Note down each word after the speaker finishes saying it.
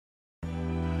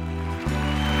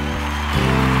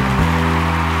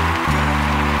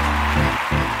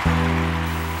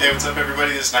Hey, what's up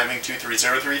everybody? This is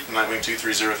Nightwing2303 from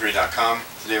Nightwing2303.com.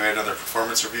 Today we have another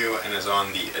performance review and is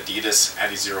on the adidas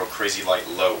adiZero Crazy Light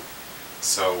Low.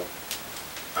 So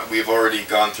we've already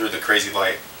gone through the Crazy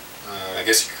Light, I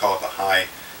guess you could call it the high,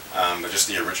 but just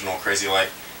the original Crazy Light.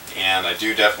 And I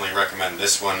do definitely recommend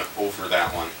this one over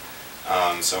that one.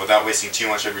 So without wasting too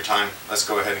much of your time, let's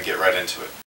go ahead and get right into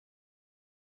it.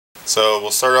 So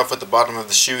we'll start off with the bottom of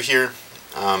the shoe here.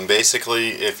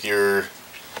 Basically, if you're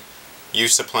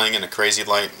used to playing in a Crazy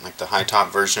Light, like the high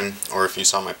top version, or if you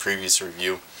saw my previous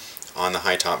review on the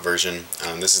high top version,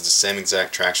 this is the same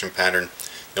exact traction pattern.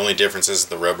 The only difference is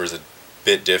the rubber is a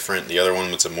bit different. The other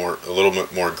one was a little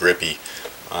bit more grippy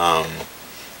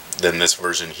than this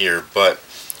version here, but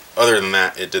other than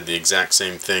that, it did the exact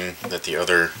same thing that the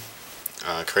other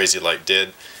Crazy Light did,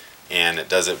 and it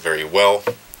does it very well.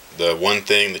 The one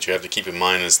thing that you have to keep in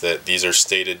mind is that these are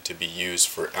stated to be used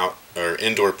for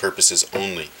indoor purposes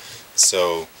only.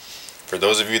 So for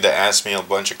those of you that ask me a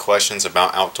bunch of questions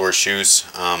about outdoor shoes,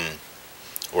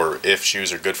 or if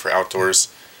shoes are good for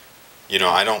outdoors, you know,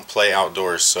 I don't play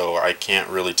outdoors, so I can't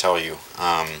really tell you.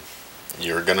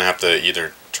 You're gonna have to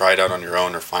either try it out on your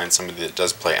own or find somebody that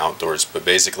does play outdoors. But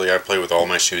basically I play with all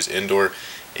my shoes indoor,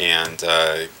 and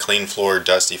clean floor,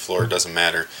 dusty floor, doesn't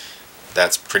matter.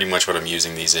 That's pretty much what I'm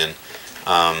using these in.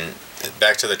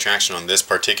 Back to the traction on this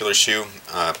particular shoe,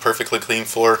 perfectly clean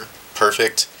floor,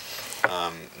 perfect.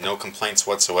 No complaints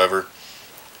whatsoever.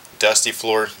 Dusty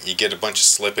floor, you get a bunch of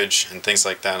slippage and things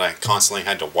like that. I constantly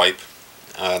had to wipe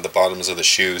the bottoms of the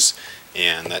shoes,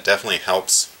 and that definitely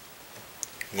helps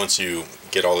once you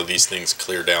get all of these things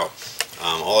cleared out.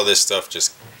 All of this stuff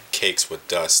just cakes with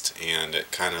dust, and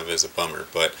it kind of is a bummer,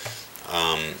 but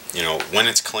you know, when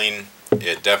it's clean,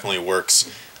 it definitely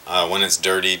works. When it's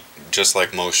dirty, just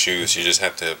like most shoes, you just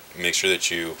have to make sure that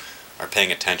you are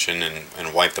paying attention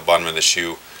and wipe the bottom of the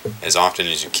shoe as often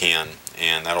as you can,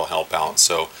 and that'll help out.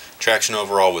 So traction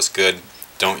overall was good.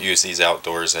 Don't use these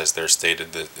outdoors, as they're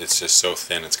stated that it's just so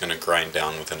thin it's going to grind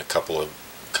down within a couple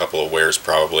of wears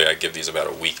probably. I give these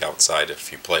about a week outside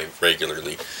if you play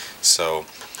regularly. So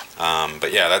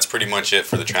but yeah, that's pretty much it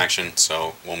for the traction,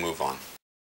 so we'll move on.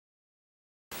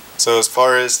 So as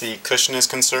far as the cushion is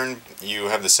concerned, you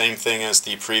have the same thing as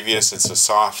the previous. It's a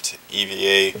soft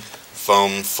EVA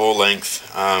foam, full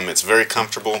length. It's very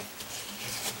comfortable.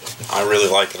 I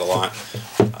really like it a lot.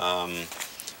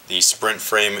 The sprint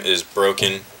frame is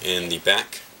broken in the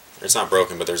back. It's not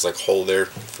broken, but there's like a hole there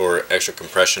for extra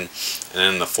compression. And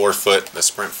then the forefoot, the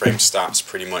sprint frame stops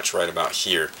pretty much right about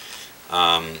here.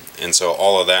 And so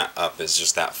all of that up is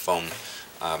just that foam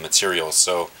material.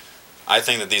 So I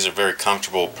think that these are very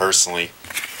comfortable personally.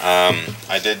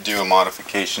 I did do a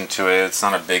modification to it. It's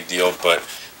not a big deal, but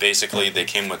basically they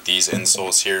came with these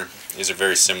insoles here. These are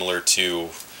very similar to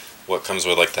what comes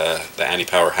with like the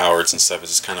anti-power Howards and stuff.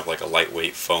 It's just kind of like a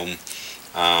lightweight foam.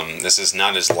 This is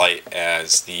not as light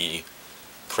as the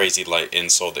Crazy Light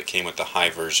insole that came with the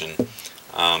high version,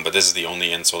 but this is the only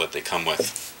insole that they come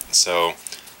with. So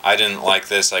I didn't like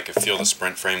this. I could feel the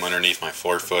sprint frame underneath my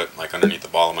forefoot, like underneath the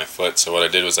ball of my foot. So what I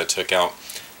did was I took out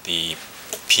the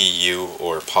PU,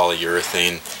 or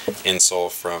polyurethane,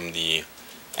 insole from the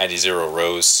adiZero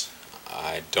Rose.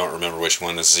 I don't remember which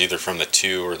one. This is either from the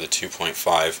 2 or the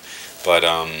 2.5, but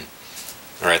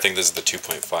or I think this is the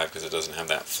 2.5 because it doesn't have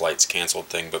that flights canceled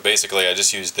thing. But basically I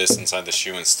just used this inside the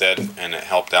shoe instead, and it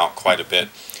helped out quite a bit.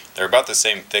 They're about the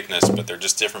same thickness, but they're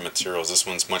just different materials. This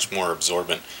one's much more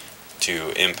absorbent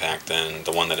to impact than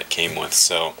the one that it came with.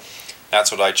 So that's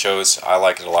what I chose. I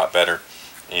like it a lot better,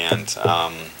 and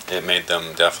it made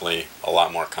them definitely a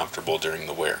lot more comfortable during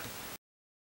the wear.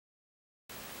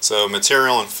 So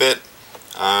material and fit.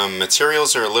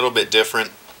 Materials are a little bit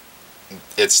different.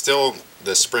 It's still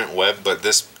the sprint web, but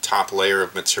this top layer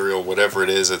of material, whatever it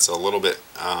is, it's a little bit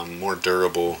more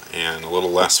durable and a little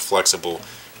less flexible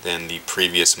than the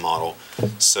previous model.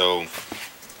 So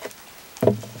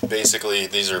basically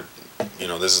these are, you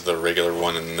know, this is the regular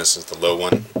one and this is the low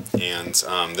one, and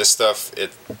this stuff,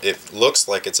 it looks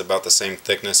like it's about the same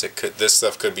thickness. This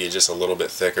stuff could be just a little bit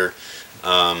thicker,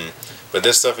 but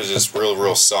this stuff is just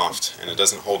real soft, and it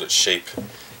doesn't hold its shape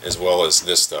as well as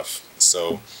this stuff.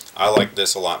 So I like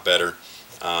this a lot better.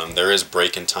 There is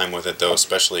break-in time with it though,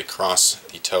 especially across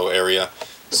the toe area.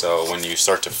 So when you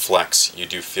start to flex, you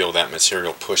do feel that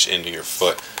material push into your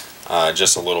foot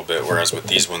just a little bit, whereas with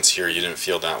these ones here you didn't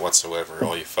feel that whatsoever.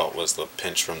 All you felt was the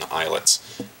pinch from the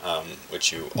eyelets,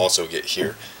 which you also get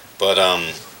here. But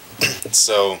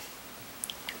so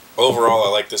overall I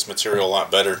like this material a lot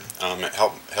better. It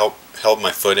held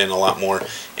my foot in a lot more,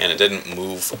 and it didn't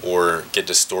move or get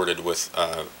distorted with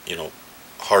you know,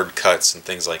 hard cuts and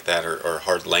things like that, or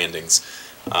hard landings.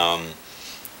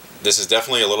 This is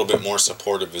definitely a little bit more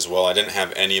supportive as well. I didn't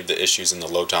have any of the issues in the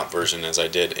low top version as I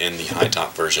did in the high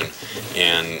top version,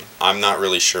 and I'm not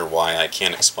really sure why. I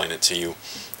can't explain it to you.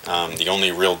 The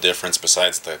only real difference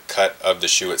besides the cut of the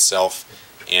shoe itself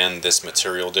and this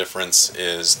material difference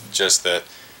is just that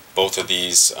both of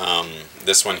these,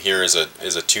 this one here is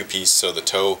a two-piece, so the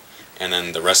toe and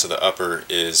then the rest of the upper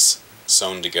is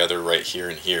sewn together right here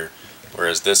and here,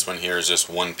 whereas this one here is just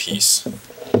one piece.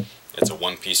 It's a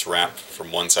one-piece wrap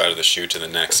from one side of the shoe to the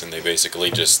next, and they basically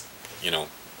just, you know,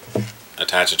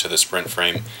 attach it to the sprint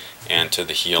frame and to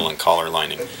the heel and collar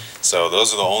lining. So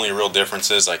those are the only real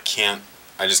differences. I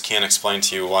just can't explain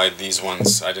to you why these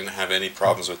ones, I didn't have any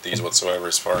problems with these whatsoever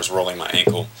as far as rolling my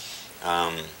ankle.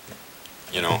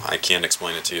 You know, I can't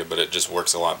explain it to you, but it just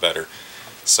works a lot better.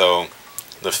 So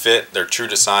the fit, they're true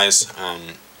to size.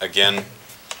 Again,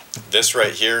 this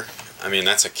right here, I mean,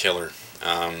 that's a killer.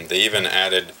 They even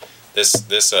added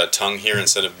this tongue here,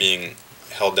 instead of being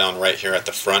held down right here at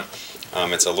the front,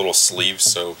 it's a little sleeve,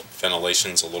 so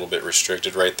ventilation's a little bit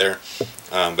restricted right there.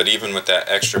 But even with that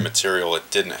extra material,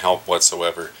 it didn't help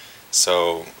whatsoever.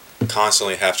 So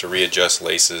constantly have to readjust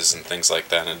laces and things like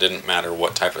that, and it didn't matter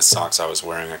what type of socks I was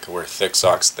wearing. I could wear thick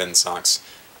socks, thin socks,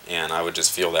 and I would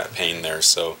just feel that pain there.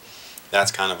 So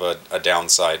that's kind of a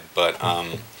downside, but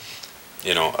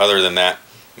you know, other than that,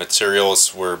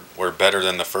 materials were better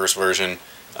than the first version.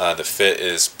 The fit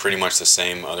is pretty much the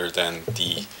same, other than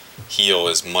the heel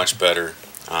is much better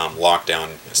locked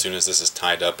down. As soon as this is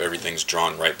tied up, everything's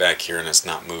drawn right back here and it's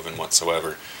not moving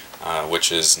whatsoever,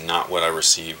 which is not what I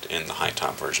received in the high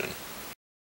top version.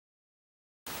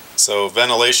 So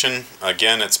ventilation,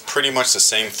 again, it's pretty much the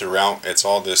same throughout. It's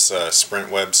all this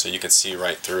sprint web, so you can see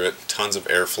right through it. Tons of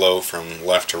airflow from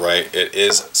left to right. It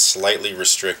is slightly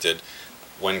restricted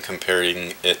when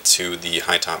comparing it to the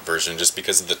high top version, just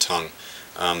because of the tongue.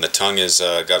 The tongue is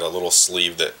got a little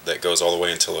sleeve that goes all the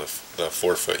way until the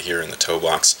forefoot here in the toe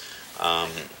box.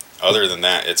 Other than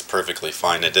that, it's perfectly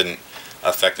fine. It didn't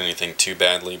affect anything too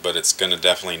badly, but it's going to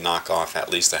definitely knock off at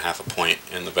least a half a point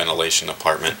in the ventilation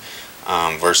department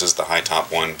versus the high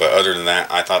top one. But other than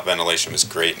that, I thought ventilation was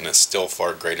great, and it's still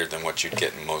far greater than what you'd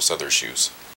get in most other shoes.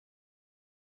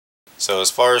 So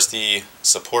as far as the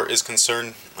support is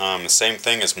concerned, the same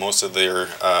thing as most of their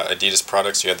Adidas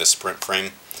products. You have the sprint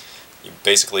frame. You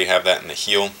basically have that in the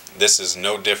heel. This is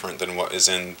no different than what is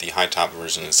in the high top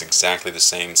version. It's exactly the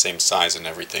same size and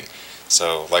everything.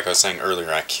 So like I was saying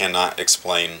earlier, I cannot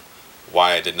explain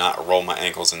why I did not roll my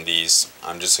ankles in these.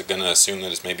 I'm just going to assume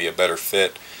that it's maybe a better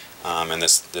fit in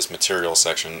this material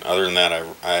section. Other than that,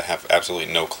 I have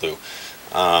absolutely no clue.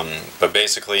 But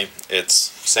basically, it's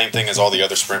same thing as all the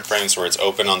other sprint frames, where it's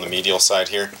open on the medial side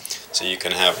here, so you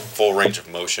can have full range of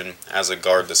motion. As a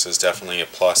guard, this is definitely a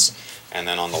plus. And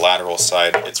then on the lateral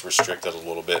side, it's restricted a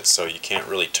little bit, so you can't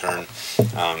really turn.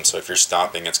 So if you're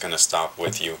stopping, it's going to stop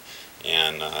with you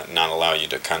and not allow you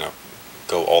to kind of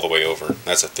go all the way over.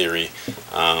 That's a theory,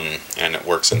 and it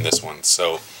works in this one.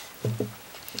 So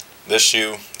this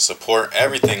shoe, support,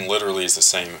 everything literally is the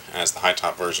same as the high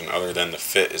top version, other than the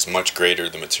fit is much greater,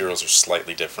 the materials are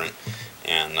slightly different,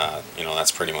 and you know,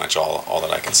 that's pretty much all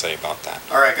that I can say about that.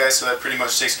 Alright guys, so that pretty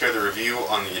much takes care of the review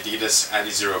on the adidas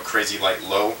adiZero Crazy Light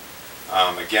Low.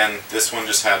 Again, this one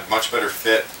just had much better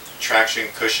fit, traction,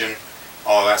 cushion,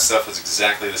 all that stuff is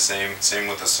exactly the same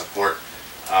with the support.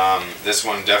 This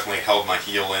one definitely held my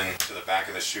heel in to the back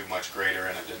of the shoe much greater,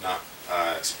 and I did not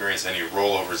experience any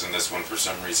rollovers in this one for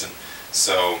some reason.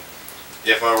 So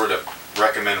if I were to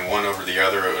recommend one over the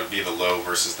other, it would be the low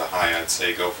versus the high. I'd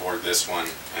say go for this one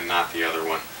and not the other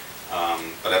one.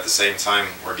 But at the same time,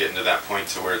 we're getting to that point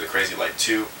to where the Crazy Light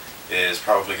 2 is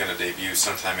probably going to debut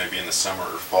sometime maybe in the summer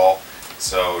or fall.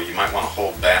 So you might want to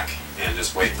hold back and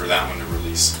just wait for that one to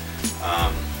release.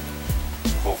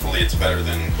 Hopefully it's better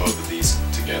than both of these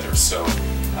together. So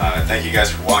thank you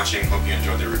guys for watching. Hope you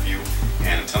enjoyed the review.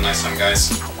 And until next time guys,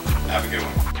 have a good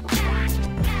one.